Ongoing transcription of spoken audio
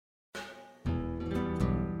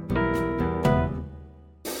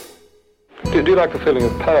you like the feeling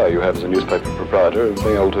of power you have as a newspaper proprietor, of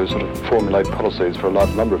being able to sort of formulate policies for a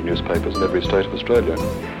large number of newspapers in every state of Australia?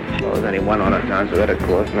 Well, there's only one honest answer to that, of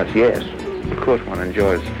course, and that's yes. Of course one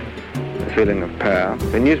enjoys the feeling of power.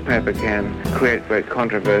 The newspaper can create great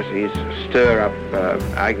controversies, stir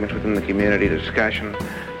up arguments within the community, discussion,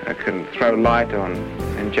 can throw light on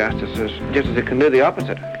injustices, just as it can do the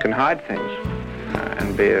opposite. It can hide things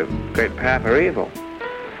and be a great power for evil.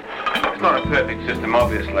 It's not a perfect system,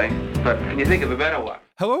 obviously, but can you think of a better one?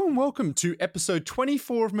 Hello and welcome to episode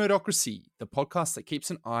 24 of Murderocracy, the podcast that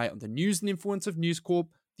keeps an eye on the news and influence of News Corp,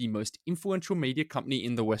 the most influential media company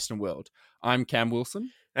in the Western world. I'm Cam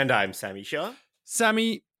Wilson. And I'm Sammy Shah.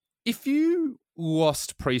 Sammy, if you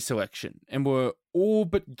lost pre-selection and were all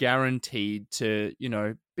but guaranteed to,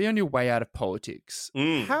 be on your way out of politics,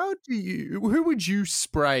 who would you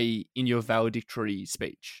spray in your valedictory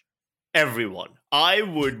speech? Everyone. I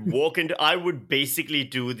would basically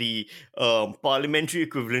do the parliamentary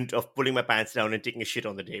equivalent of pulling my pants down and taking a shit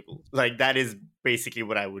on the table. Like, that is basically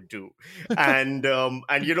what I would do. And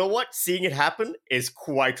you know what? Seeing it happen is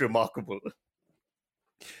quite remarkable.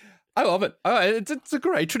 I love it. It's a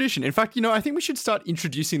great tradition. In fact, I think we should start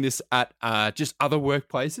introducing this at just other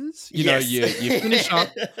workplaces. You finish up,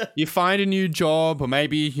 you find a new job, or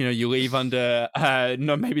maybe, you leave under,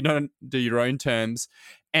 maybe not under your own terms,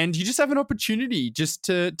 and you just have an opportunity just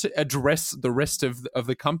to address the rest of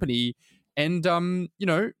the company and,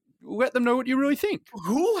 let them know what you really think.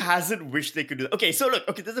 Who hasn't wished they could do that? Okay, so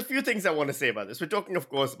look, there's a few things I want to say about this. We're talking, of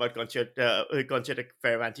course, about Conchetta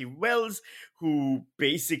Fierravanti-Wells, who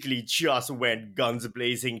basically just went guns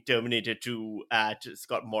blazing, Terminator 2 at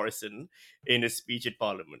Scott Morrison in a speech at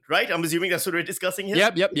Parliament, right? I'm assuming that's what we're discussing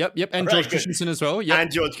here? Yep. And George Christensen as well. Yep.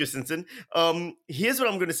 And George Christensen. Here's what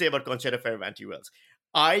I'm going to say about Conchetta Fierravanti-Wells.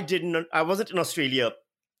 I wasn't in Australia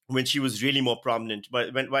when she was really more prominent,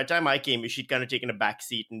 but by the time I came, she'd kind of taken a back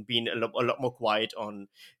seat and been a lot more quiet on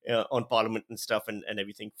Parliament and stuff and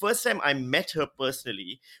everything. First time I met her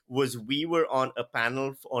personally was we were on a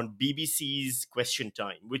panel on BBC's Question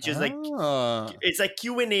Time, which is it's like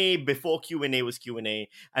Q&A before Q&A was Q&A,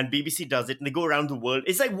 and BBC does it and they go around the world.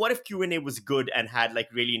 It's like, what if Q&A was good and had like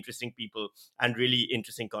really interesting people and really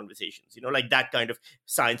interesting conversations, like that kind of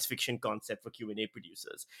science fiction concept for Q&A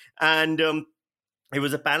producers. And it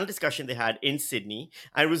was a panel discussion they had in Sydney,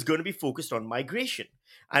 and it was going to be focused on migration.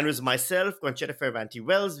 And it was myself, Conchetta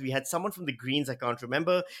Fierravanti-Wells, we had someone from the Greens, I can't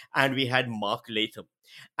remember, and we had Mark Latham.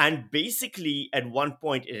 And basically, at one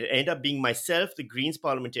point, it ended up being myself, the Greens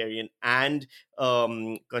parliamentarian, and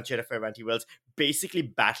Conchetta Fierravanti-Wells, basically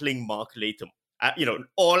battling Mark Latham. An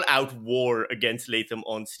all-out war against Latham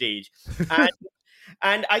on stage.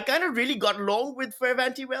 And I kind of really got along with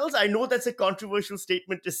Fierravanti-Wells. I know that's a controversial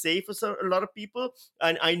statement to say for a lot of people.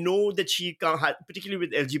 And I know that she, particularly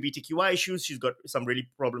with LGBTQI issues, she's got some really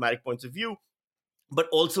problematic points of view. But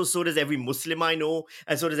also, so does every Muslim I know,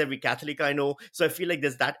 and so does every Catholic I know. So I feel like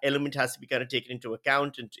there's that element has to be kind of taken into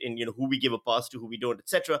account, and in who we give a pass to, who we don't,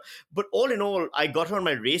 etc. But all in all, I got her on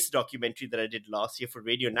my race documentary that I did last year for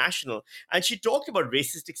Radio National, and she talked about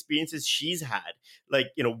racist experiences she's had, like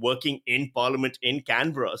working in Parliament in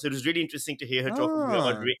Canberra. So it was really interesting to hear her talking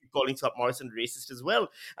about calling Scott Morrison racist as well.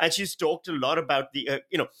 And she's talked a lot about the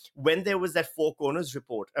when there was that Four Corners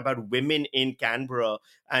report about women in Canberra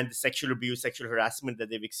and the sexual abuse, sexual harassment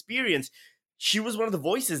that they've experienced, she was one of the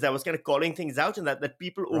voices that was kind of calling things out and that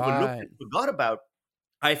people overlooked and forgot about.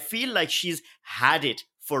 I feel like she's had it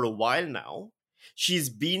for a while now. She's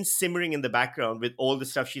been simmering in the background with all the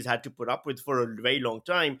stuff she's had to put up with for a very long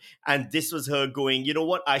time. And this was her going, you know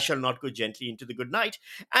what, I shall not go gently into the good night.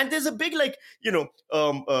 And there's a big,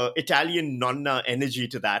 Italian nonna energy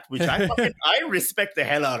to that, which I respect the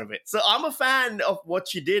hell out of it. So I'm a fan of what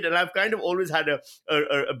she did. And I've kind of always had a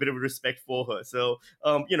bit of respect for her. So,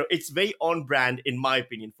 it's very on brand, in my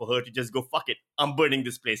opinion, for her to just go, fuck it, I'm burning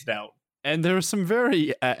this place down. And there are some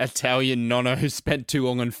very Italian nonna who spent too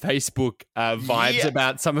long on Facebook vibes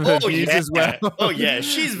about some of her views as well. Oh yeah,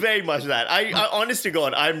 she's very much that. I honest to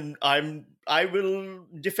God, I will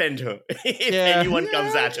defend her if anyone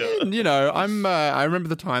comes at her. I remember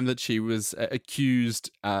the time that she was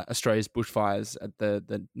accused Australia's bushfires at the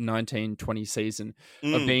 1920 season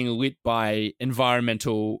of being lit by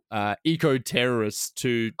environmental eco-terrorists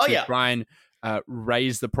to try and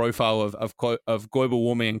raise the profile of global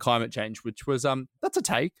warming and climate change, which was that's a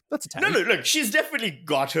take. No, look, she's definitely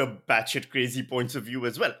got her batshit crazy points of view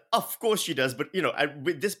as well. Of course she does, but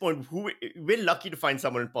at this point, we're lucky to find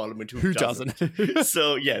someone in Parliament who doesn't.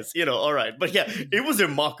 So yes, all right, but yeah, it was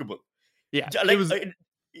remarkable. Yeah,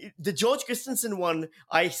 the George Christensen one,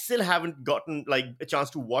 I still haven't gotten like a chance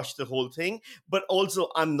to watch the whole thing, but also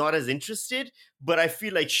I'm not as interested. But I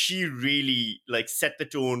feel like she really like set the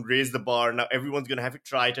tone, raised the bar. Now everyone's gonna have to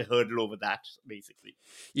try to hurdle over that, basically.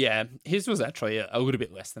 Yeah, his was actually a little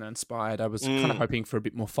bit less than inspired. I was kind of hoping for a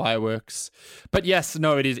bit more fireworks, but yes,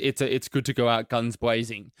 no, it is. It's good to go out guns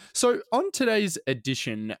blazing. So on today's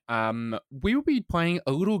edition, we will be playing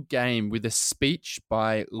a little game with a speech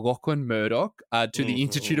by Lachlan Murdoch to the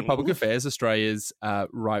Institute of Public Affairs, Australia's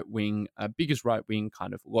biggest right wing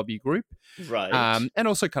kind of lobby group, right? And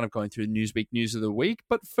also kind of going through the Newsweek news of the week.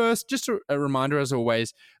 But first, just a reminder, as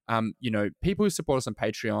always. People who support us on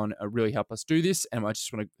Patreon really help us do this. And I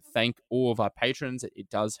just want to thank all of our patrons. It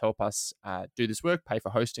does help us do this work, pay for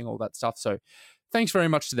hosting, all that stuff. So thanks very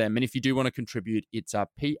much to them. And if you do want to contribute, it's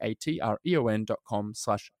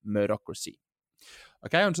patreon.com/Murdocracy.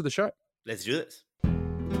 Okay, on to the show. Let's do this.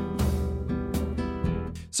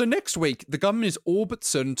 So next week, the government is all but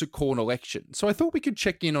certain to call an election. So I thought we could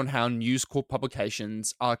check in on how News Corp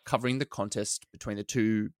publications are covering the contest between the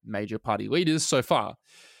two major party leaders so far.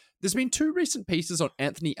 There's been two recent pieces on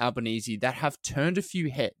Anthony Albanese that have turned a few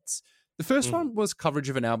heads. The first one was coverage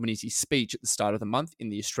of an Albanese speech at the start of the month in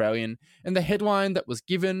The Australian, and the headline that was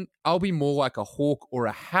given, "I'll be more like a Hawke or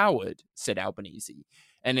a Howard," said Albanese.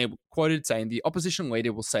 And it quoted saying, the opposition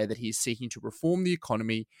leader will say that he is seeking to reform the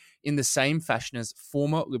economy in the same fashion as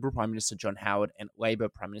former Liberal Prime Minister John Howard and Labor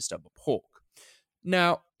Prime Minister Bob Hawke.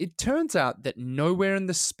 Now, it turns out that nowhere in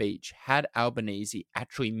the speech had Albanese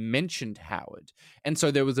actually mentioned Howard. And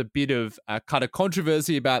so there was a bit of kind of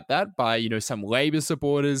controversy about that by, some Labor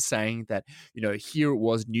supporters saying that, here it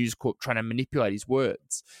was News Corp trying to manipulate his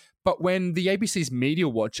words. But when the ABC's Media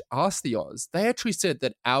Watch asked the Oz, they actually said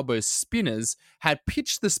that Albo's spinners had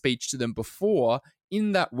pitched the speech to them before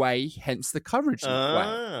in that way, hence the coverage in that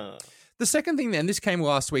way. The second thing then, this came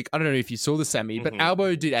last week, I don't know if you saw this, Sammy, but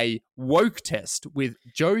Albo did a woke test with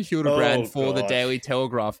Joe Hildebrand for the Daily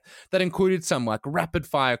Telegraph that included some like rapid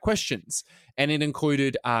fire questions. And it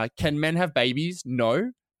included, can men have babies?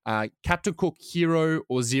 No. Captain Cook, hero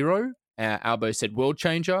or zero? Albo said world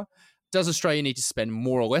changer. Does Australia need to spend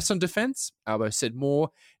more or less on defence? Albo said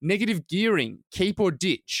more. Negative gearing, keep or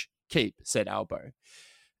ditch? Keep, said Albo.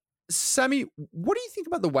 Sammy, what do you think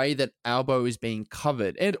about the way that Albo is being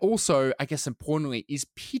covered? And also, I guess importantly, is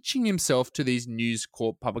pitching himself to these News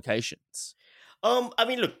Corp publications?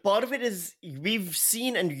 Look, part of it is we've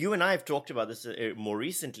seen, and you and I have talked about this more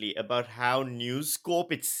recently, about how News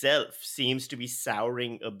Corp itself seems to be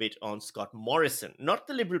souring a bit on Scott Morrison, not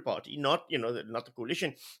the Liberal Party, not the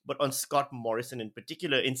coalition, but on Scott Morrison in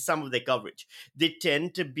particular in some of their coverage. They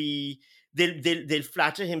tend to be, they'll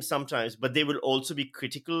flatter him sometimes, but they will also be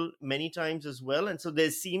critical many times as well. And so there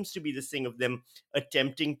seems to be this thing of them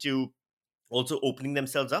attempting to also opening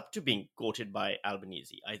themselves up to being quoted by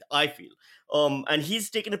Albanese, I feel. And he's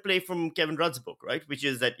taken a play from Kevin Rudd's book, right? Which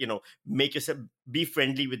is that, make yourself, be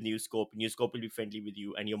friendly with News Corp. News Corp will be friendly with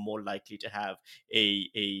you, and you're more likely to have a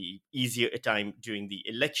easier time during the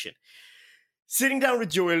election. Sitting down with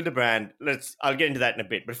Joe Hildebrand, I'll get into that in a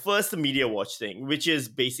bit. But first, the Media Watch thing, which is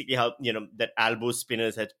basically how, that Albo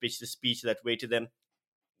spinners had pitched the speech that way to them.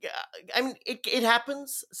 I mean, it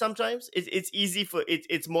happens sometimes. It's easy for it.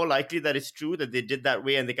 It's more likely that it's true that they did that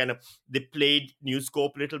way, and they played News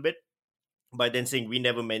Corp a little bit by then saying we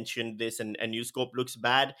never mentioned this, and News Corp looks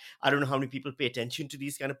bad. I don't know how many people pay attention to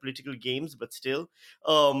these kind of political games, but still,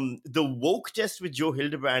 the woke test with Joe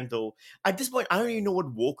Hildebrand, though, at this point, I don't even know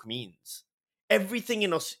what woke means. Everything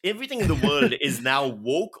in the world is now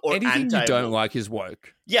woke or anything anti-woke. You don't like is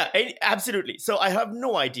woke. Yeah, absolutely. So I have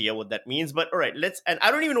no idea what that means, but all right, and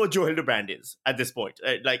I don't even know what Joe Hildebrand is at this point.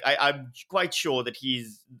 I'm quite sure that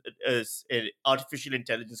he's an artificial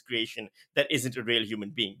intelligence creation that isn't a real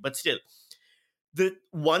human being. But still, the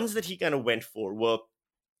ones that he kind of went for were,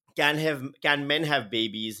 can men have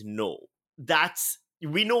babies? No.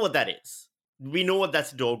 We know what that is. We know what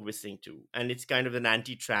that's dog whistling to, and it's kind of an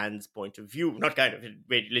anti-trans point of view. Not kind of,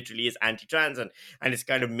 it literally is anti-trans, and it's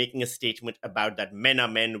kind of making a statement about that men are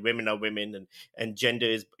men, women are women, and gender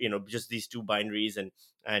is, just these two binaries, and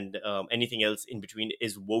anything else in between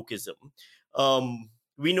is wokeism.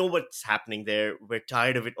 We know what's happening there. We're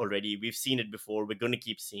tired of it already. We've seen it before. We're going to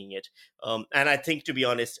keep seeing it. And I think, to be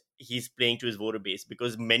honest, he's playing to his voter base,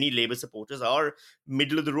 because many Labour supporters are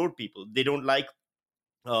middle-of-the-road people. They don't like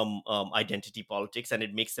identity politics, and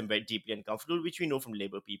it makes them very deeply uncomfortable, which we know from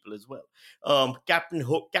Labour people as well. Captain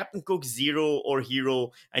Cook, zero or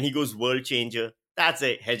hero, and he goes world changer. that's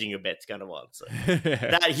a hedging your bets kind of answer.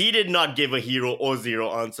 That he did not give a hero or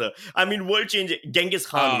zero answer. I mean, world changer. Genghis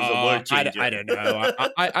Khan was a world changer. I don't know.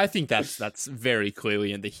 I think that's very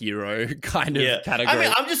clearly in the hero kind of category. I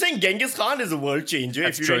mean, I'm just saying Genghis Khan is a world changer.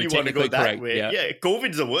 That's if you really want to go that correct, way. Yeah,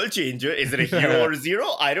 COVID's a world changer. Is it a hero or a zero?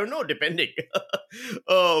 I don't know, depending.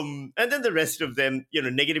 And then the rest of them,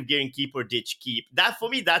 negative gearing, keep or ditch, keep. That for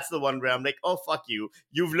me, that's the one where I'm like, oh fuck you.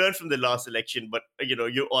 You've learned from the last election, but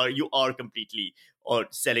you are completely or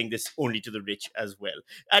selling this only to the rich as well.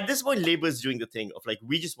 At this point, Labour's doing the thing of like,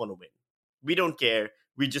 we just want to win. We don't care.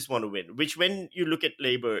 We just want to win. Which, when you look at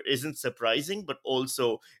Labour, isn't surprising, but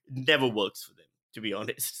also never works for them, to be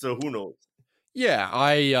honest. So who knows? Yeah,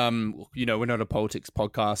 we're not a politics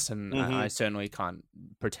podcast, and I certainly can't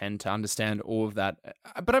pretend to understand all of that.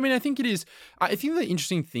 But I mean, I think the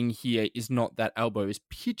interesting thing here is not that Albo is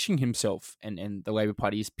pitching himself and the Labor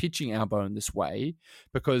Party is pitching Albo in this way,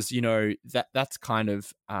 because, that's kind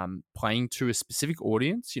of playing to a specific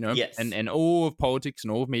audience, Yes. and all of politics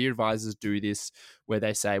and all of media advisors do this, where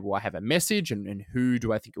they say, well, I have a message and who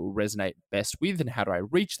do I think it will resonate best with, and how do I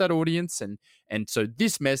reach that audience? And so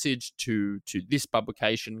this message to this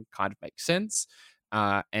publication kind of makes sense.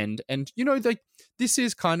 This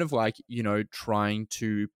is kind of like, trying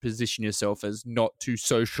to position yourself as not too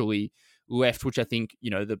socially left, which I think,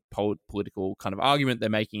 the political kind of argument they're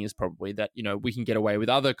making is probably that, we can get away with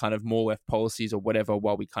other kind of more left policies or whatever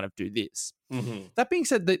while we kind of do this. Mm-hmm. That being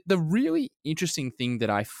said, the really interesting thing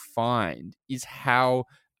that I find is how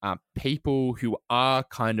people who are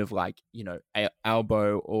kind of like,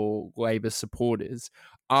 Albo or Labor supporters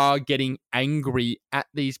are getting angry at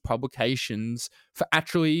these publications for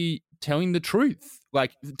actually telling the truth,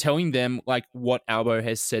 like telling them like what Albo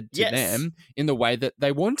has said to them in the way that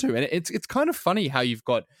they want to. And it's kind of funny how you've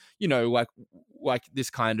got, like this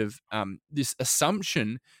kind of this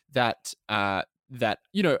assumption that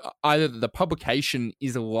either the publication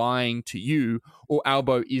is lying to you or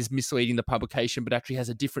Albo is misleading the publication, but actually has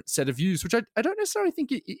a different set of views, which I don't necessarily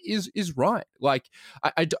think is right. Like,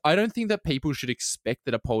 I don't think that people should expect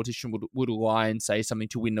that a politician would lie and say something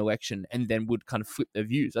to win an election and then would kind of flip their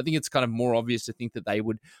views. I think it's kind of more obvious to think that they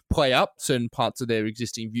would play up certain parts of their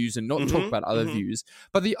existing views and not talk about other views.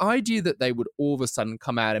 But the idea that they would all of a sudden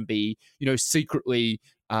come out and be, secretly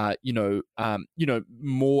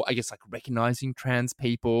more, I guess, like recognizing trans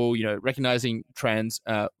people, recognizing trans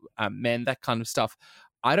men, that kind of stuff,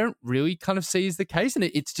 I don't really kind of see as the case. And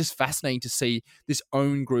it's just fascinating to see this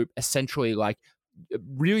own group essentially like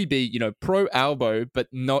really be, pro Albo, but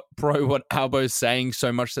not pro what Albo's saying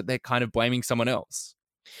so much that they're kind of blaming someone else.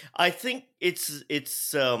 I think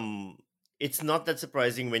it's not that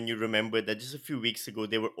surprising when you remember that just a few weeks ago,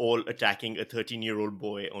 they were all attacking a 13-year-old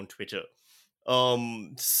boy on Twitter.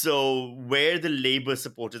 So where the Labour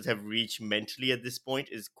supporters have reached mentally at this point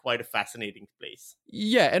is quite a fascinating place.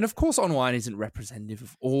 Yeah, and of course online isn't representative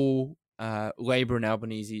of all Labour and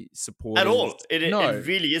Albanese supporters. At all. It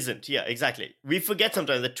really isn't. Yeah, exactly. We forget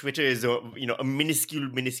sometimes that Twitter is a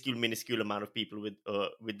minuscule amount of people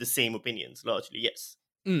with the same opinions, largely, yes.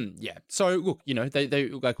 Yeah. So look, they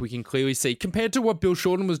like, we can clearly see, compared to what Bill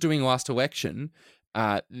Shorten was doing last election,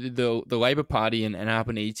 the Labour Party and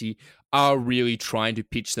Albanese are really trying to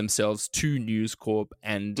pitch themselves to News Corp,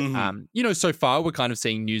 and so far we're kind of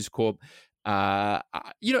seeing News Corp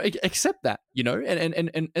accept that,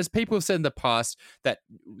 and as people have said in the past, that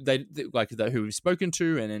they like who we've spoken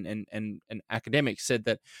to and academics said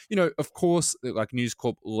that, of course, like News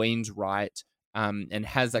Corp leans right. And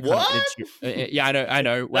has that kind of yeah, I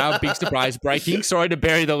know. Wow, big surprise, breaking. Sorry to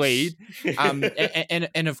bury the lead.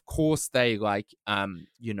 And of course they like have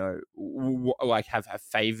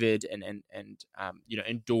favored and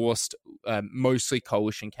endorsed mostly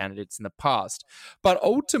coalition candidates in the past, but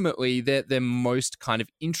ultimately they're most kind of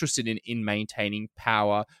interested in maintaining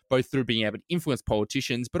power, both through being able to influence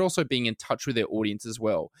politicians, but also being in touch with their audience as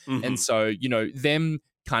well. And so them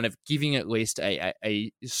kind of giving at least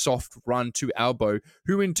a soft run to Albo,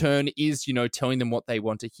 who in turn is, telling them what they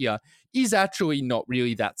want to hear, is actually not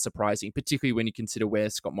really that surprising, particularly when you consider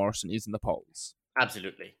where Scott Morrison is in the polls.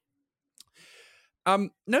 Absolutely.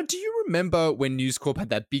 Now, do you remember when News Corp had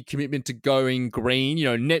that big commitment to going green,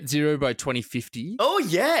 net zero by 2050? Oh,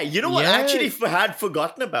 yeah. You know what? I actually had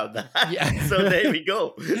forgotten about that. Yeah. So there we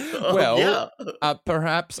go.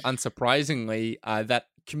 Perhaps unsurprisingly, that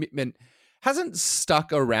commitment hasn't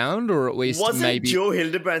stuck around, or at least wasn't Joe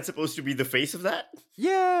Hildebrand supposed to be the face of that?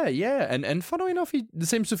 Yeah. And funnily enough, he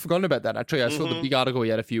seems to have forgotten about that. Actually, I saw the big article he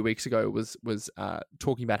had a few weeks ago was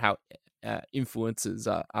talking about how influences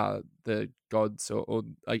are the gods or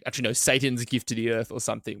like, actually no, Satan's gift to the earth or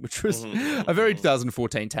something, which was a very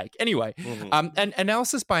 2014 take. Anyway, an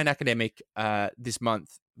analysis by an academic this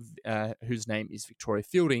month, whose name is Victoria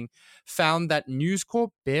Fielding, found that News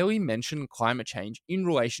Corp barely mentioned climate change in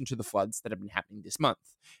relation to the floods that have been happening this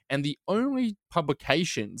month. And the only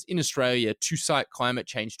publications in Australia to cite climate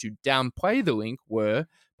change to downplay the link were,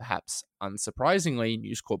 perhaps unsurprisingly,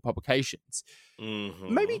 News Corp publications.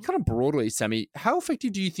 Maybe kind of broadly, Sammy, how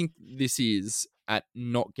effective do you think this is at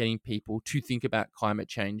not getting people to think about climate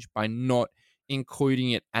change by not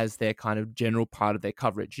including it as their kind of general part of their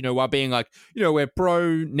coverage? You know, while being like, you know, we're pro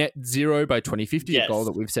net zero by 2050, a goal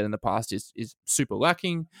that we've said in the past is super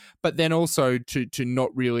lacking, but then also to not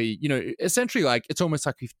really, you know, essentially like it's almost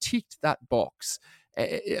like we've ticked that box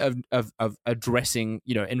of addressing,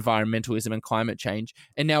 you know, environmentalism and climate change,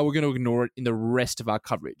 and now we're going to ignore it in the rest of our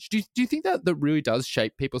coverage. Do you think that really does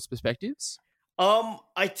shape people's perspectives?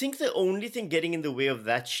 I think the only thing getting in the way of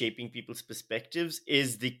that shaping people's perspectives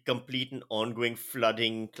is the complete and ongoing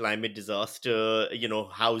flooding, climate disaster, you know,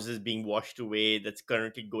 houses being washed away that's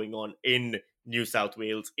currently going on in New South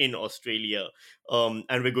Wales, in Australia. And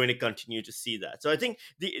we're going to continue to see that. So I think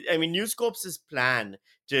News Corp's plan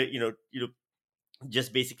to, you know,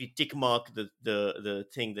 just basically tick mark the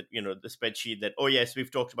thing that, you know, the spreadsheet that, oh yes,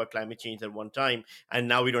 we've talked about climate change at one time, and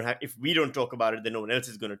now if we don't talk about it, then no one else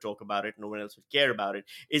is going to talk about it, no one else would care about it,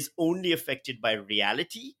 is only affected by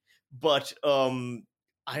reality. But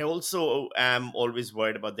I also am always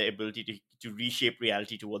worried about their ability to reshape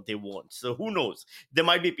reality to what they want. So who knows? There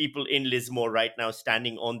might be people in Lismore right now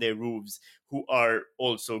standing on their roofs who are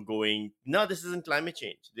also going, no, this isn't climate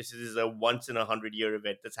change. This is a once in 100-year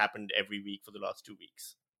event that's happened every week for the last 2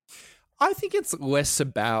 weeks. I think it's less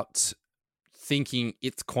about thinking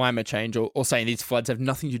it's climate change or saying these floods have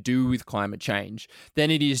nothing to do with climate change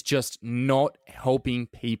than it is just not helping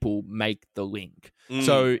people make the link.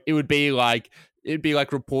 So it'd be like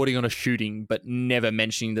reporting on a shooting, but never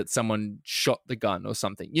mentioning that someone shot the gun or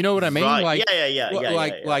something. You know what I mean? Right.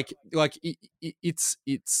 Like, It's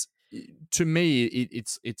it's to me,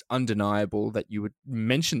 it's undeniable that you would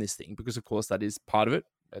mention this thing because, of course, that is part of it.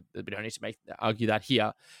 We don't need to argue that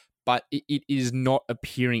here. But it is not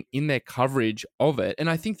appearing in their coverage of it. And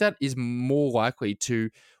I think that is more likely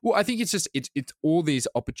to, well, I think it's just, it's all these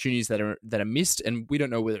opportunities that are missed. And we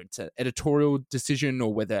don't know whether it's an editorial decision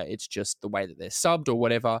or whether it's just the way that they're subbed or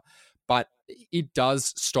whatever. But it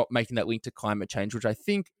does stop making that link to climate change, which I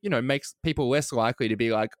think, you know, makes people less likely to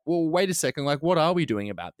be like, well, wait a second, like, what are we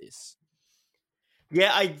doing about this?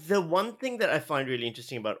 Yeah, the one thing that I find really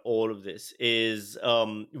interesting about all of this is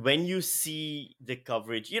when you see the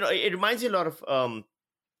coverage, you know, it reminds you a lot of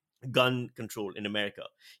gun control in America,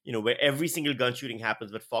 you know, where every single gun shooting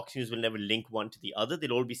happens, but Fox News will never link one to the other.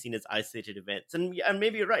 They'll all be seen as isolated events. And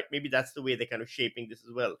maybe you're right. Maybe that's the way they're kind of shaping this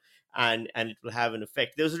as well. And it will have an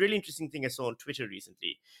effect. There was a really interesting thing I saw on Twitter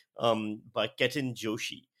recently by Ketan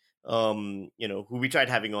Joshi. You know, who we tried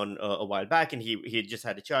having on a while back, and he had just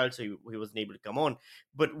had a child, so he wasn't able to come on.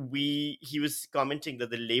 But he was commenting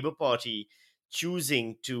that the Labour Party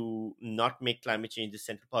choosing to not make climate change the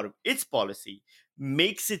central part of its policy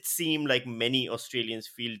makes it seem like many Australians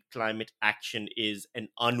feel climate action is an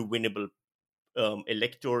unwinnable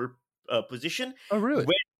electoral position. Oh, really?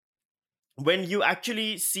 When you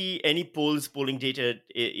actually see any polling data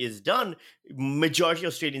is done, majority of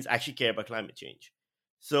Australians actually care about climate change.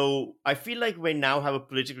 So I feel like we now have a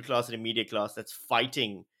political class and a media class that's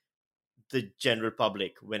fighting the general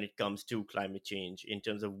public when it comes to climate change, in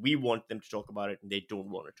terms of we want them to talk about it and they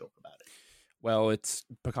don't want to talk about it. Well, it's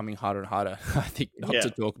becoming harder and harder, I think, not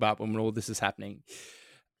to talk about when all this is happening.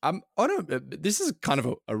 This is kind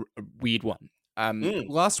of a weird one.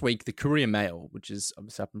 Last week, the Courier Mail, which is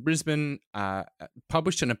obviously up in Brisbane,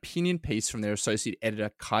 published an opinion piece from their associate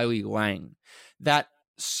editor, Kylie Lang, that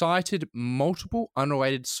cited multiple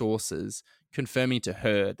unrelated sources confirming to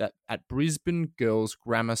her that at Brisbane Girls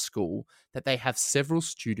Grammar School that they have several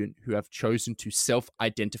students who have chosen to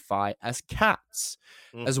self-identify as cats,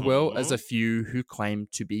 as well as a few who claim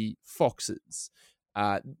to be foxes.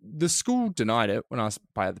 The school denied it when asked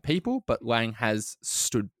by other people, but Lang has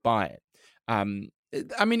stood by it. I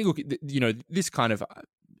mean, look, you know, this kind of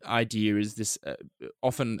idea is this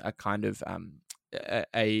often a kind of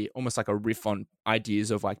a almost like a riff on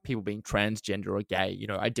ideas of like people being transgender or gay, you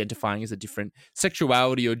know, identifying as a different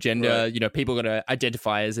sexuality or gender. Right. You know, people are going to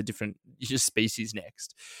identify as a different species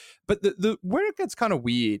next. But the where it gets kind of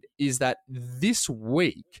weird is that this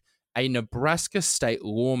week a Nebraska state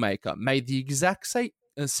lawmaker made the exact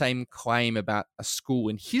same claim about a school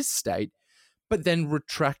in his state, but then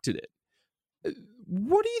retracted it.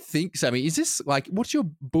 What do you think, Sammy? Is this like, what's your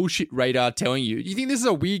bullshit radar telling you? Do you think this is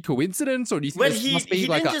a weird coincidence, or do you think this must be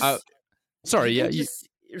like Sorry, yeah.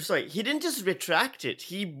 He didn't just retract it.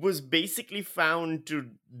 He was basically found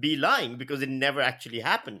to be lying because it never actually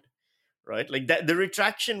happened, right? Like that, the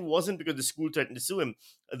retraction wasn't because the school threatened to sue him.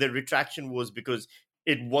 The retraction was because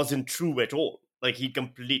it wasn't true at all. Like he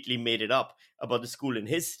completely made it up about the school in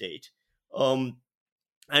his state.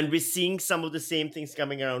 And we're seeing some of the same things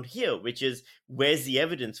coming around here, which is, where's the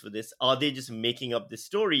evidence for this? Are they just making up this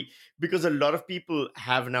story? Because a lot of people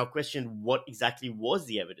have now questioned what exactly was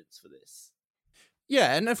the evidence for this.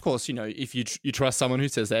 Yeah, and of course, if you trust someone who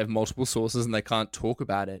says they have multiple sources and they can't talk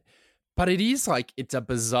about it, but it is like, it's a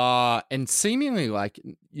bizarre and seemingly like,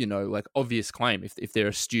 like obvious claim if there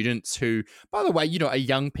are students who, by the way, are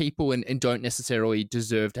young people and don't necessarily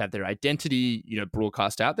deserve to have their identity,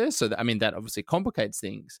 broadcast out there. So, that obviously complicates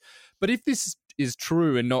things. But if this is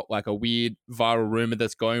true and not like a weird viral rumor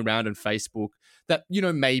that's going around on Facebook, that,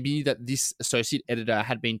 maybe that this associate editor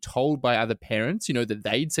had been told by other parents, that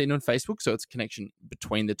they'd seen on Facebook. So it's a connection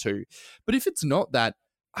between the two. But if it's not that,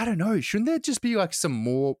 I don't know, shouldn't there just be like some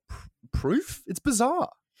more proof? It's bizarre.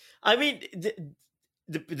 I mean,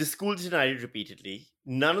 the school denied it repeatedly.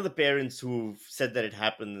 None of the parents who've said that it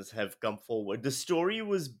happens have come forward. The story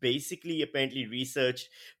was basically apparently researched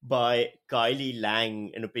by Kylie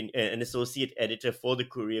Lang, an associate editor for the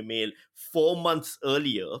Courier Mail, 4 months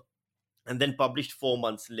earlier, and then published 4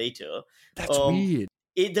 months later. That's weird.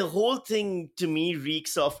 The whole thing to me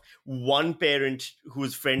reeks of one parent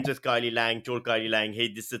who's friends with Kylie Lang told Kylie Lang,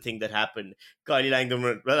 hey, this is the thing that happened. Kylie Lang,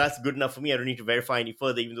 well, that's good enough for me. I don't need to verify any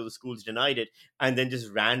further, even though the schools denied it, and then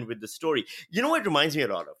just ran with the story. You know what it reminds me a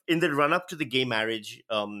lot of? In the run-up to the gay marriage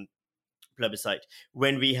plebiscite,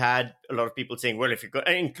 when we had a lot of people saying, well, if you go,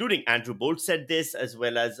 including Andrew Bolt said this, as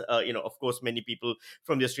well as of course many people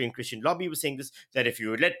from the Australian Christian lobby were saying this, that if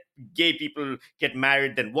you let gay people get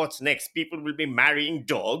married, then what's next? People will be marrying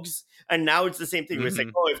dogs. And now it's the same thing. It's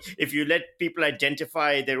like, if you let people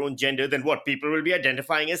identify their own gender, then what? People will be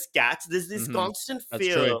identifying as cats. There's this constant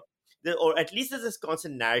fear, or at least there's this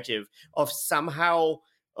constant narrative of somehow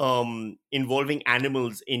involving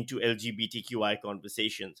animals into LGBTQI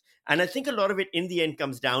conversations. And I think a lot of it in the end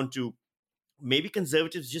comes down to maybe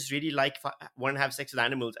conservatives just really want to have sex with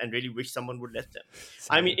animals and really wish someone would let them.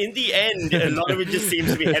 I mean, in the end, a lot of it just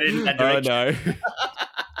seems to be headed in that direction. Oh, no.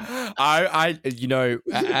 I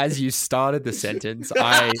as you started the sentence,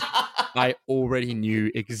 I already knew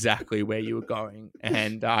exactly where you were going,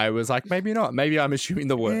 and I was like, maybe not. Maybe I'm assuming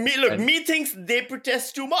the worst. Me thinks they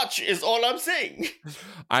protest too much is all I'm saying.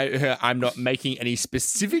 I'm not making any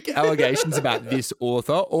specific allegations about this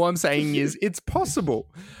author. All I'm saying is it's possible.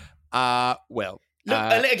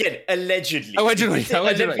 Again, allegedly. If you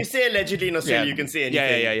say allegedly in Australia, you can say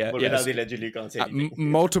anything. Yeah. But without the allegedly, you can't say anything.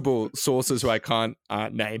 Multiple sources who I can't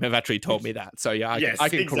name have actually told me that. So yeah, I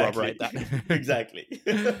can corroborate that. Exactly.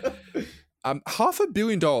 $500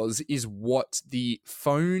 million is what the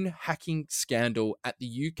phone hacking scandal at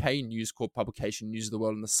the UK News Corp publication News of the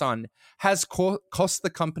World and the Sun has cost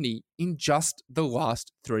the company in just the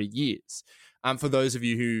last 3 years. For those of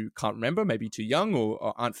you who can't remember, maybe too young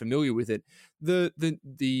or aren't familiar with it, the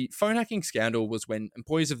phone hacking scandal was when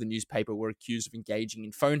employees of the newspaper were accused of engaging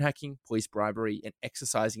in phone hacking, police bribery, and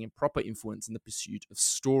exercising improper influence in the pursuit of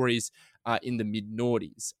stories in the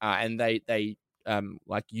mid-noughties. And they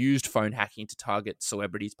used phone hacking to target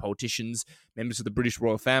celebrities, politicians, members of the British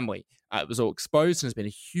royal family. It was all exposed, and there's been a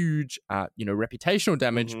huge, reputational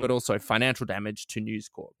damage, but also financial damage to News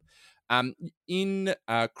Corp. In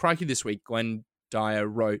Crikey this week, Glenn Dyer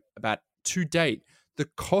wrote about, to date, the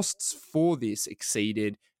costs for this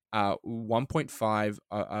exceeded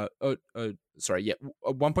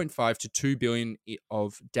 1.5 to 2 billion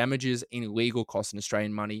of damages in legal costs in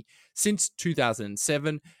Australian money since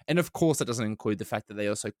 2007. And of course, that doesn't include the fact that they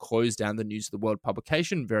also closed down the News of the World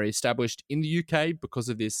publication, very established in the UK. Because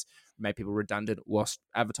of this, made people redundant, lost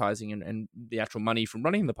advertising and the actual money from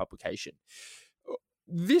running the publication.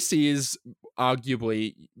 This is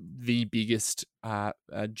arguably the biggest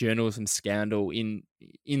journalism scandal in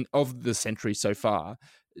of the century so far,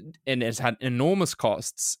 and it's had enormous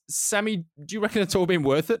costs. Sammy, do you reckon it's all been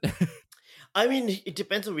worth it? I mean, it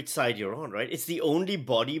depends on which side you're on, right? It's the only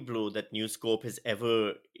body blow that News Corp has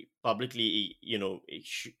ever publicly,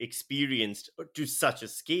 experienced to such a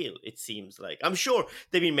scale, it seems like. I'm sure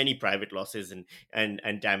there've been many private losses and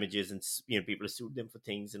damages, and people have sued them for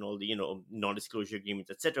things and all the, non-disclosure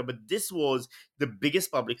agreements, etc. But this was the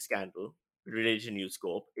biggest public scandal related to News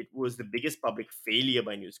Corp. It was the biggest public failure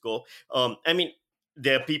by News Corp.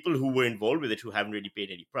 there are people who were involved with it who haven't really paid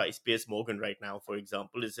any price. Piers Morgan right now, for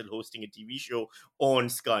example, is still hosting a TV show on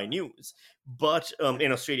Sky News, but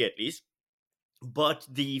in Australia at least. But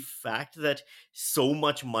the fact that so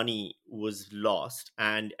much money was lost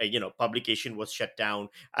and publication was shut down,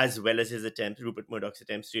 as well as Rupert Murdoch's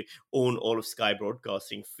attempts to own all of Sky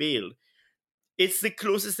Broadcasting, failed. It's the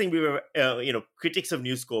closest thing we've ever, critics of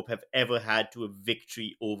News Corp have ever had to a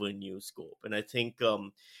victory over News Corp. And I think,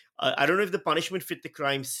 I don't know if the punishment fit the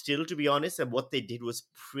crime still, to be honest, and what they did was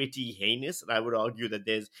pretty heinous. And I would argue that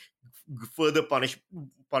there's further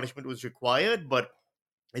punishment was required, but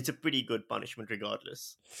it's a pretty good punishment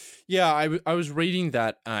regardless. Yeah, I was reading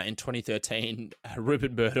that in 2013,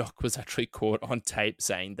 Rupert Murdoch was actually caught on tape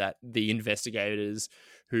saying that the investigators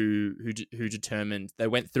who determined, they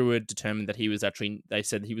went through it, determined that they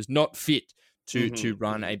said he was not fit to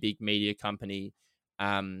run a big media company.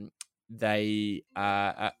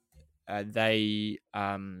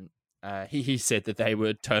 He said that they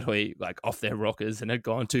were totally like off their rockers and had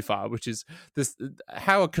gone too far, which is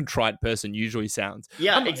how a contrite person usually sounds.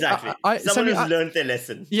 Yeah, exactly. Someone who's learned their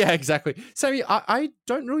lesson. Yeah, exactly. Sammy, I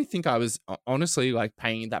don't really think I was honestly like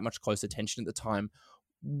paying that much close attention at the time.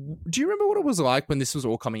 Do you remember what it was like when this was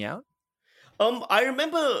all coming out? I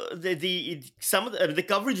remember the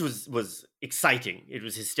coverage was exciting. It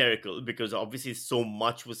was hysterical because obviously so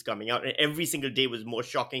much was coming out, and every single day was more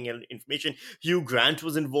shocking information. Hugh Grant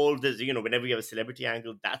was involved. As whenever you have a celebrity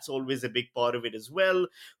angle, that's always a big part of it as well.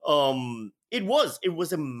 It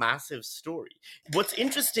was a massive story. What's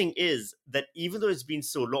interesting is that even though it's been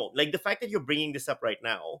so long, like the fact that you're bringing this up right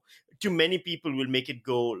now, to many people will make it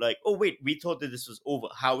go like, oh wait, we thought that this was over.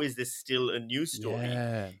 How is this still a news story?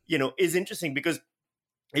 Yeah. Is interesting because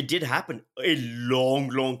it did happen a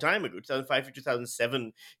long time ago. 2005 to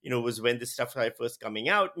 2007, was when this stuff started first coming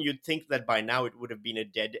out. And you'd think that by now it would have been a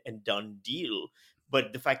dead and done deal.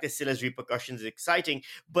 But the fact that it still has repercussions is exciting.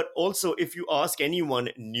 But also, if you ask anyone,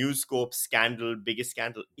 News Corp scandal, biggest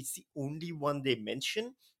scandal, it's the only one they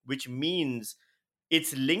mention, which means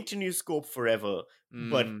it's linked to News Corp forever.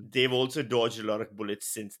 But they've also dodged a lot of bullets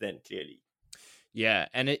since then, clearly. Yeah,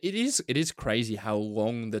 and it is crazy how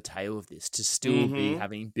long the tail of this to still be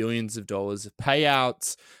having billions of dollars of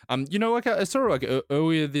payouts. Like I saw like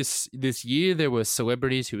earlier this year, there were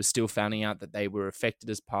celebrities who were still finding out that they were affected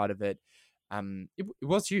as part of it. It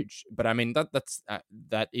was huge, but I mean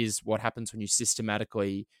that is what happens when you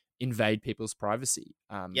systematically invade people's privacy.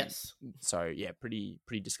 Yes. So yeah, pretty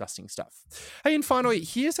disgusting stuff. Hey, and finally,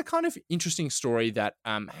 here's a kind of interesting story that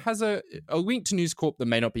has a link to News Corp that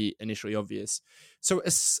may not be initially obvious. So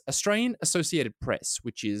Australian Associated Press,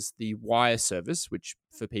 which is the wire service, which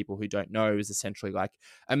for people who don't know is essentially like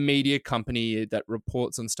a media company that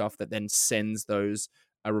reports on stuff that then sends those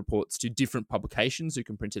reports to different publications who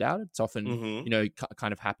can print it out. It's often,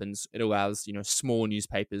 kind of happens. It allows, small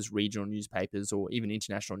newspapers, regional newspapers, or even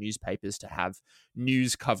international newspapers to have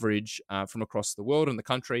news coverage from across the world and the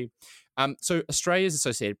country. So Australia's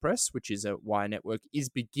Associated Press, which is a wire network, is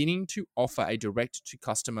beginning to offer a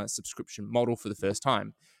direct-to-customer subscription model for the first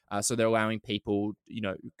time. So they're allowing people,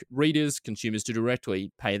 readers, consumers, to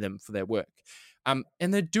directly pay them for their work. And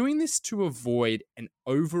they're doing this to avoid an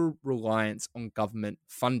over-reliance on government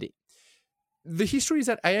funding. The history is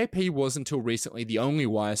that AAP was until recently the only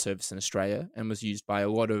wire service in Australia and was used by a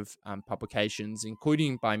lot of publications,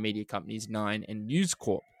 including by media companies Nine and News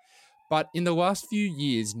Corp. But in the last few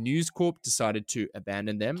years, News Corp decided to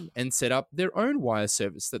abandon them and set up their own wire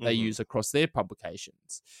service that they use across their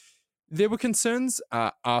publications. There were concerns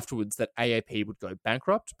afterwards that AAP would go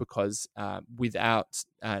bankrupt because without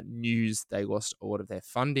news, they lost a lot of their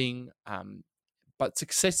funding. But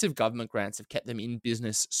successive government grants have kept them in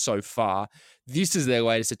business so far. This is their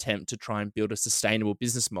latest attempt to try and build a sustainable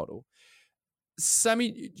business model.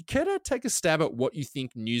 Sammy, care to take a stab at what you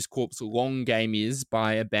think News Corp's long game is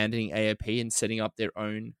by abandoning AAP and setting up their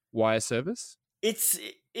own wire service?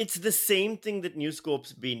 It's the same thing that News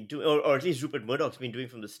Corp's been doing, or at least Rupert Murdoch's been doing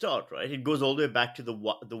from the start, right? It goes all the way back to the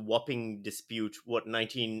Wapping dispute,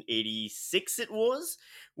 1986 it was,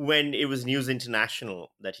 when it was News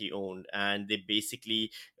International that he owned, and they basically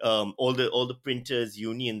all the printers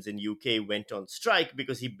unions in UK went on strike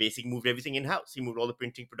because he basically moved everything in house. He moved all the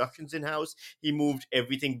printing productions in house. He moved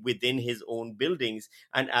everything within his own buildings,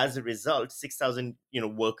 and as a result, 6,000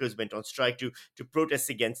 workers went on strike to protest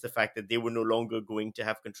against the fact that they were no longer going to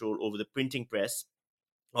have control over the printing press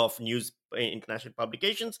of news international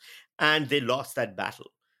publications, and they lost that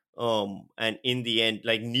battle. And in the end,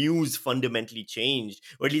 like, news fundamentally changed,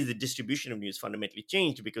 or at least the distribution of news fundamentally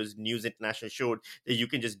changed, because News International showed that you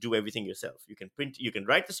can just do everything yourself. You can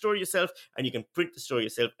write the story yourself, and you can print the story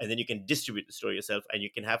yourself, and then you can distribute the story yourself, and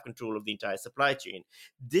you can have control of the entire supply chain.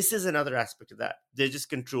 This is another aspect of that. They're just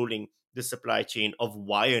controlling the supply chain of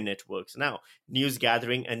wire networks now, news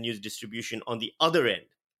gathering and news distribution on the other end,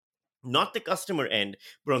 not the customer end,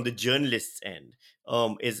 but on the journalist's end,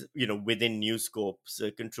 is, within News Corp's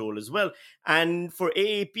control as well. And for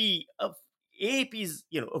AAP, AAP is,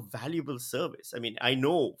 a valuable service. I mean, I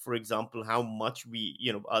know, for example, how much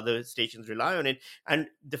other stations rely on it, and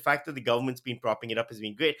the fact that the government's been propping it up has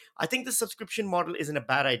been great. I think the subscription model isn't a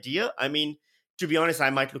bad idea. I mean, to be honest, I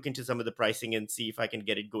might look into some of the pricing and see if I can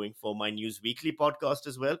get it going for my News Weekly podcast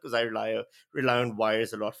as well, because I rely on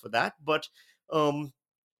wires a lot for that. But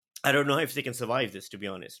I don't know if they can survive this, to be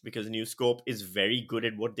honest, because News Corp is very good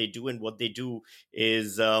at what they do, and what they do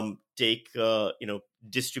is take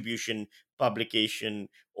distribution, publication,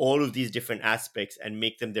 all of these different aspects, and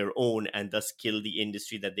make them their own, and thus kill the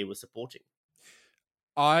industry that they were supporting.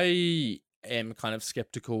 I am kind of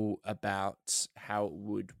skeptical about how it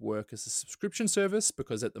would work as a subscription service,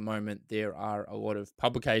 because at the moment there are a lot of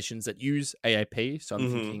publications that use AAP. So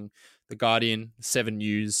I'm thinking The Guardian, 7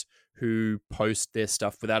 News, who post their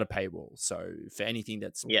stuff without a paywall. So for anything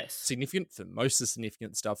that's significant, for most of the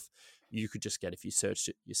significant stuff, you could just get if you searched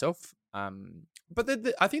it yourself. But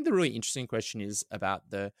I think the really interesting question is about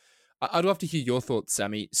I'd love to hear your thoughts,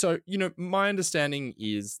 Sammy. So, my understanding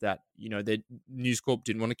is that, that News Corp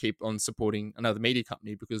didn't want to keep on supporting another media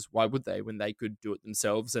company, because why would they, when they could do it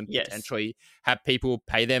themselves and potentially have people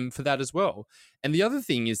pay them for that as well? And the other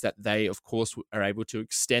thing is that they, of course, are able to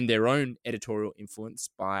extend their own editorial influence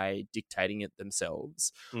by dictating it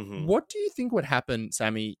themselves. What do you think would happen,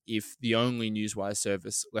 Sammy, if the only newswire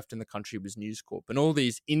service left in the country was News Corp, and all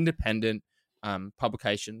these independent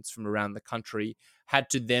publications from around the country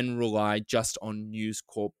had to then rely just on News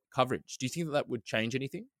Corp coverage? Do you think that would change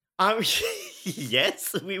anything?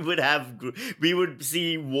 Yes, we would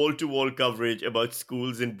see wall-to-wall coverage about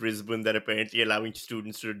schools in Brisbane that apparently allowing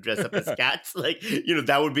students to dress up as cats. Like,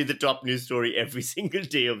 that would be the top news story every single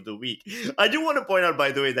day of the week. I do want to point out,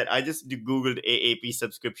 by the way, that I just Googled AAP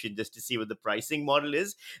subscription just to see what the pricing model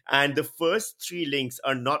is. And the first 3 links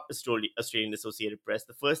are not Australian Associated Press.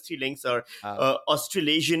 The first 3 links are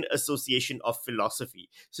Australasian Association of Philosophy.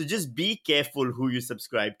 So just be careful who you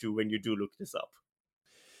subscribe to when you do look this up.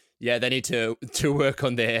 Yeah, they need to work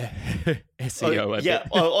on their SEO.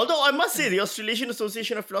 Although I must say, the Australasian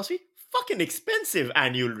Association of Philosophy, fucking expensive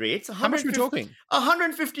annual rates. How much are we talking?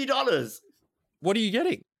 $150. What are you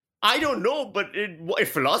getting? I don't know, but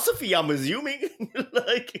philosophy, I'm assuming.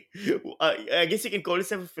 I guess you can call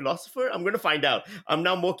yourself a philosopher. I'm going to find out. I'm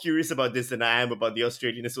now more curious about this than I am about the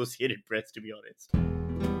Australian Associated Press, to be honest.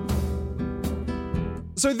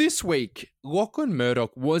 So this week, Lachlan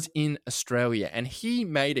Murdoch was in Australia, and he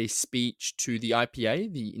made a speech to the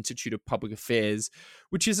IPA, the Institute of Public Affairs,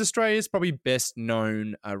 which is Australia's probably best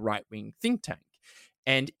known right-wing think tank.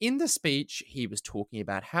 And in the speech, he was talking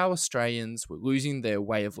about how Australians were losing their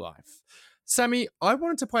way of life. Sammy, I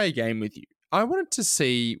wanted to play a game with you. I wanted to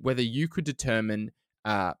see whether you could determine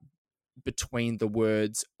between the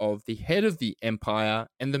words of the head of the empire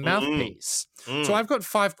and the mouthpiece. So I've got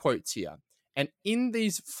 5 quotes here. And in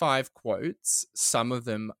these 5 quotes, some of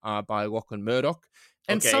them are by Lachlan Murdoch,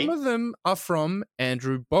 and some of them are from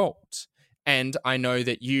Andrew Bolt. And I know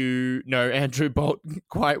that you know Andrew Bolt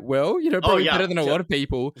quite well, probably better than a lot of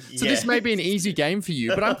people. So this may be an easy game for you,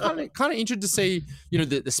 but I'm kind of interested to see,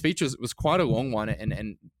 the speech was quite a long one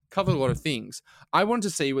and covered a lot of things. I wanted to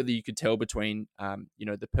see whether you could tell between,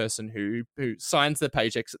 the person who signs the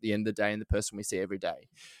paychecks at the end of the day and the person we see every day.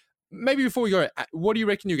 Maybe before we go, what do you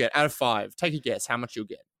reckon you get out of 5? Take a guess how much you'll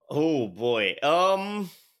get. Oh boy.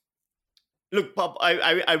 Look, Pop,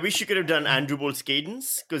 I wish you could have done Andrew Bolt's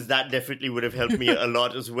cadence, because that definitely would have helped me a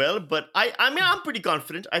lot as well. But I mean, I'm pretty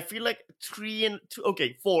confident. I feel like 3 and 2.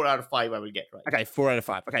 Okay, 4 out of 5 I will get right. Okay, 4 out of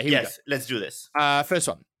 5. Okay, here we go. Let's do this. First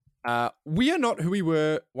one. We are not who we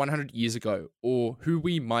were 100 years ago, or who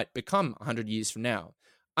we might become 100 years from now.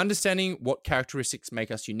 Understanding what characteristics make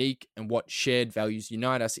us unique and what shared values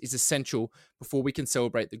unite us is essential before we can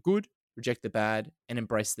celebrate the good, reject the bad, and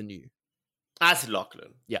embrace the new. That's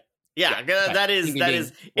Lachlan. Yeah. Yeah, that is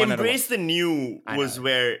embrace the new was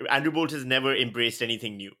where Andrew Bolt has never embraced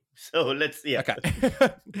anything new. So let's, Okay.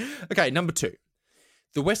 Okay, number 2.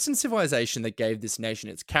 The Western civilization that gave this nation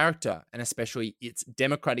its character, and especially its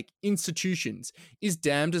democratic institutions, is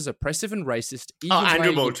damned as oppressive and racist.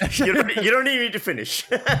 Andrew Bolt. You don't need me to finish.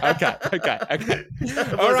 Okay.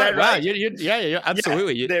 All right. Wow. Yeah,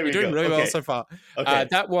 absolutely. You're doing really well so far. Okay.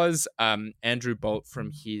 That was Andrew Bolt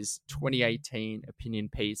from his 2018 opinion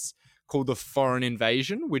piece called "The Foreign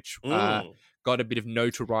Invasion," which got a bit of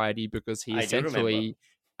notoriety because he essentially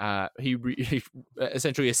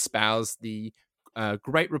essentially espoused the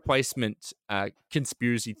Great Replacement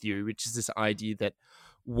conspiracy theory, which is this idea that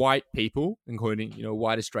white people, including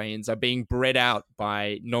white Australians, are being bred out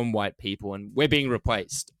by non-white people, and we're being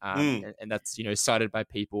replaced. And that's cited by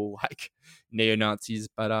people like neo-Nazis,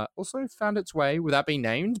 but also found its way, without being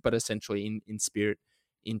named, but essentially in spirit,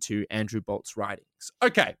 into Andrew Bolt's writings.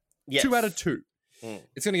 Okay, yes. 2 out of 2.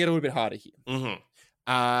 It's going to get a little bit harder here.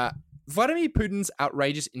 Vladimir Putin's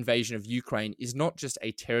outrageous invasion of Ukraine is not just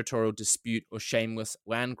a territorial dispute or shameless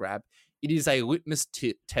land grab. It is a litmus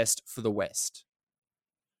test for the West.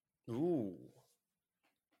 Ooh.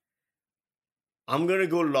 I'm going to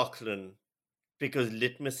go Lachlan because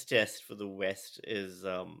litmus test for the West is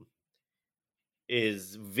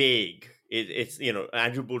vague. It's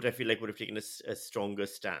Andrew Bolt, I feel like, would have taken a stronger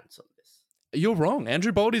stance on this. You're wrong.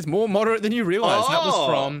 Andrew Bolt is more moderate than you realize. That was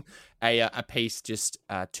from a piece just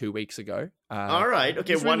 2 weeks ago. All right.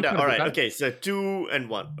 Okay. One down. All right. Okay. So 2 and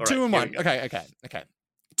 1. All right, 2 and 1. Okay.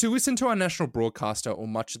 To listen to our national broadcaster or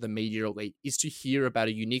much of the media elite is to hear about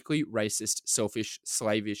a uniquely racist, selfish,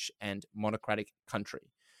 slavish, and monocratic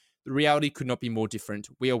country. The reality could not be more different.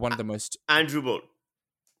 We are one of the most... Andrew Bolt.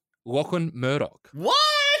 Lachlan Murdoch.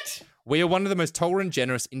 What? We are one of the most tolerant,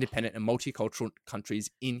 generous, independent, and multicultural countries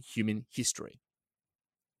in human history.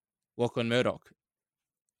 Lachlan Murdoch.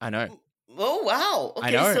 I know. Oh, wow.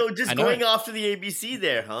 Okay, so just going after the ABC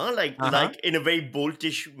there, huh? Like in a very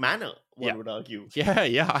boltish manner, one would argue.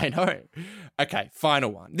 Yeah, I know. Okay,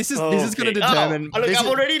 final one. This is going to determine... Look, I'm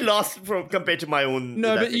already lost compared to my own...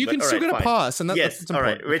 No, but you can still get a pass. And that's all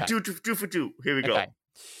right. We're 2 for 2. Here we go.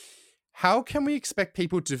 How can we expect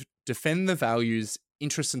people to defend the values,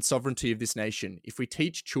 interests, and sovereignty of this nation if we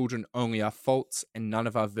teach children only our faults and none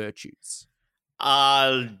of our virtues?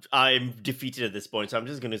 I'm defeated at this point, so I'm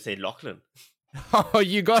just going to say Lachlan. Oh,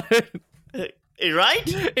 you got it. Right?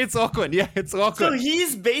 It's Lachlan. Yeah, it's Lachlan. So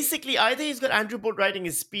he's basically, either he's got Andrew Bolt writing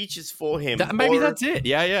his speeches for him. Maybe that's it.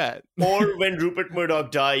 Yeah. Or when Rupert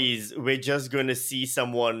Murdoch dies, we're just going to see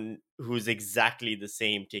someone who's exactly the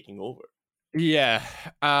same taking over. Yeah.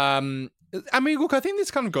 I mean, look, I think this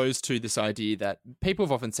kind of goes to this idea that people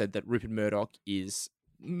have often said that Rupert Murdoch is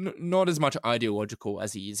not as much ideological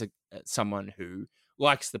as he is someone who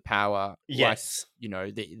likes the power, likes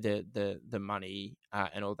the money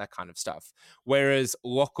and all that kind of stuff. Whereas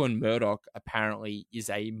Lachlan Murdoch apparently is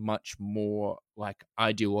a much more like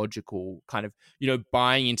ideological kind of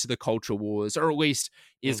buying into the culture wars, or at least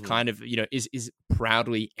is kind of is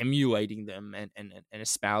proudly emulating them and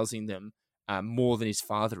espousing them more than his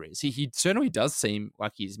father is. He certainly does seem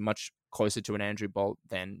like he's much closer to an Andrew Bolt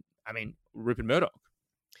than Rupert Murdoch.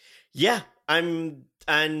 Yeah, and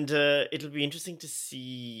it'll be interesting to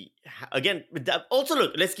see again. Also,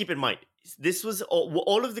 look, let's keep in mind this was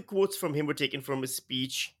all of the quotes from him were taken from his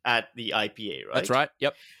speech at the IPA, right? That's right.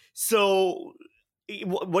 Yep. So,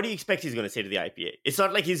 what do you expect he's going to say to the IPA? It's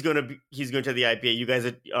not like he's going to tell the IPA, you guys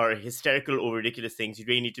are hysterical over ridiculous things. You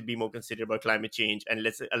really need to be more considerate about climate change, and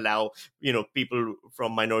let's allow people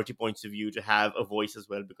from minority points of view to have a voice as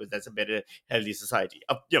well, because that's a better, healthy society.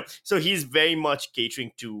 So he's very much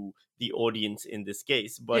catering to the audience in this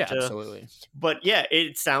case. But yeah, absolutely. But yeah,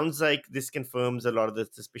 it sounds like this confirms a lot of the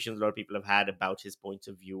suspicions a lot of people have had about his points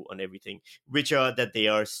of view on everything, which are that they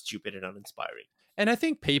are stupid and uninspiring. And I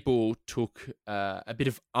think people took a bit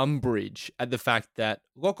of umbrage at the fact that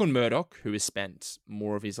Lachlan Murdoch, who has spent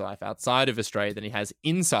more of his life outside of Australia than he has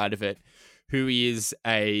inside of it, who is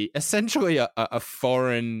essentially a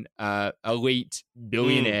foreign elite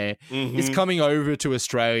billionaire, is coming over to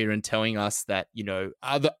Australia and telling us that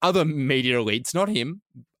other media elites, not him,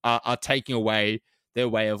 are taking away their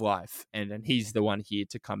way of life, and he's the one here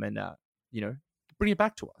to come and bring it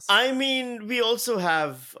back to us. I mean, we also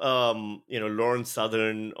have Lawrence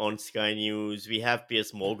Southern on Sky News. We have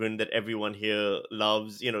Piers Morgan that everyone here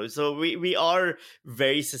loves. So we are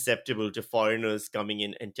very susceptible to foreigners coming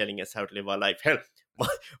in and telling us how to live our life. Hell,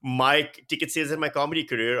 my ticket sales and my comedy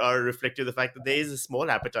career are reflective of the fact that there is a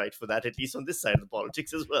small appetite for that, at least on this side of the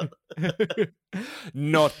politics as well.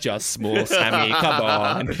 Not just small, Sammy. Come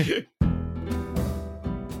on.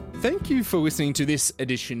 Thank you for listening to this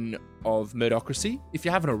edition of Murdocracy. If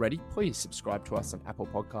you haven't already, please subscribe to us on Apple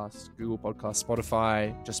Podcasts, Google Podcasts,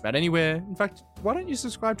 Spotify, just about anywhere. In fact, why don't you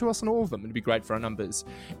subscribe to us on all of them? It'd be great for our numbers.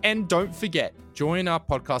 And don't forget, join our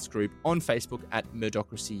podcast group on Facebook at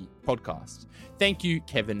Murdocracy Podcast. Thank you,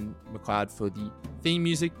 Kevin MacLeod, for the theme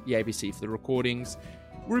music, the ABC for the recordings,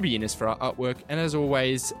 Ruby Innes for our artwork, and as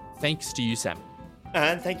always, thanks to you, Sam.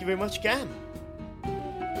 And thank you very much, Cam.